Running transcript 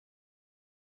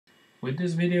With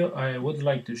this video I would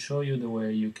like to show you the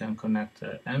way you can connect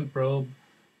nProbe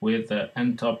with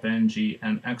ntopng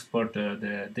and export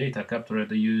the data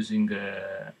captured using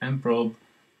nProbe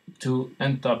to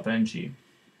ntopng.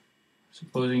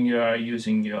 Supposing you are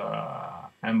using your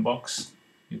mbox,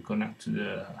 you connect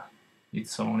to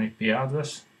its own IP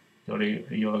address,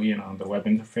 you log in on the web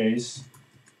interface.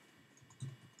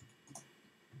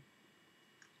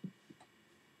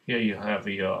 Here you have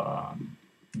your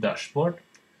dashboard.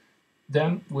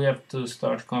 Then we have to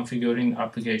start configuring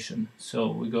application. So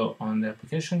we go on the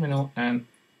application menu and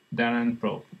then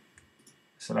nProbe.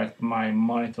 Select my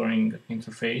monitoring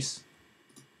interface.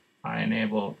 I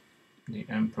enable the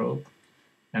nProbe,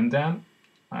 and then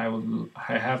I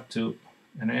have to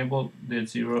enable the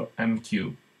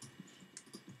 0MQ.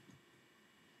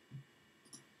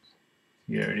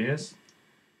 Here it is.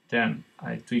 Then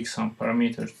I tweak some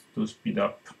parameters to speed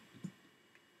up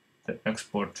the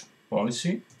export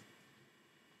policy,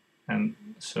 and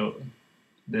so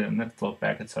the NetFlow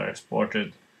packets are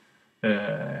exported in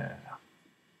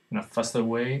a faster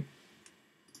way.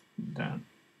 Then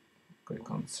click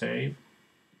on save,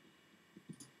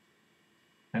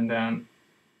 and then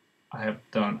I have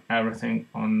done everything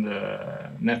on the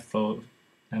NetFlow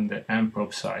and the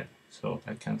nProbe side, so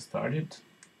I can start it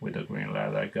with the green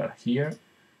light I got here.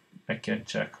 I can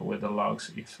check with the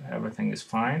logs if everything is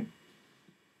fine,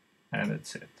 and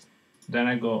that's it. Then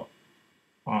I go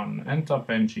on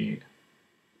ntopng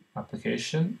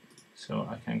application, so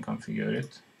I can configure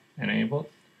it, enable,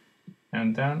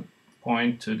 and then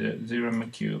point to the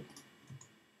 0MQ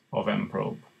of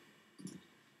nProbe.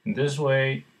 In this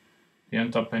way, the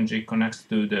ntopng connects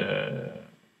to the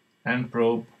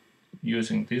nProbe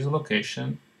using this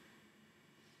location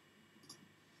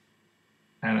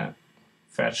and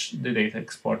fetch the data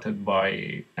exported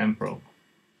by nProbe.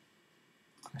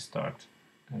 I start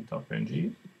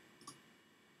ntopng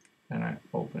and I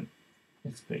open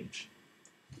its page.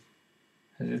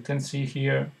 As you can see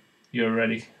here, you are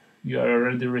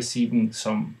already receiving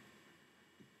some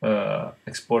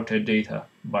exported data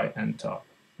by ntop,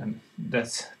 and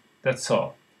that's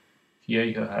all. Here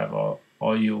you have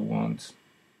all you want,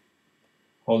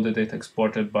 all the data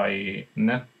exported by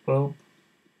nProbe.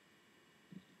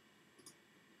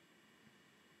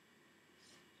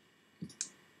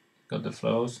 Got the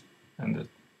flows, and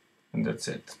that's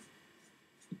it.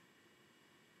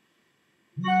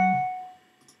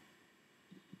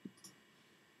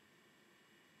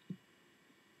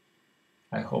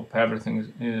 I hope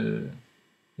everything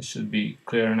should be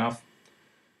clear enough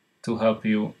to help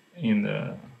you in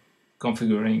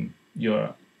configuring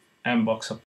your mbox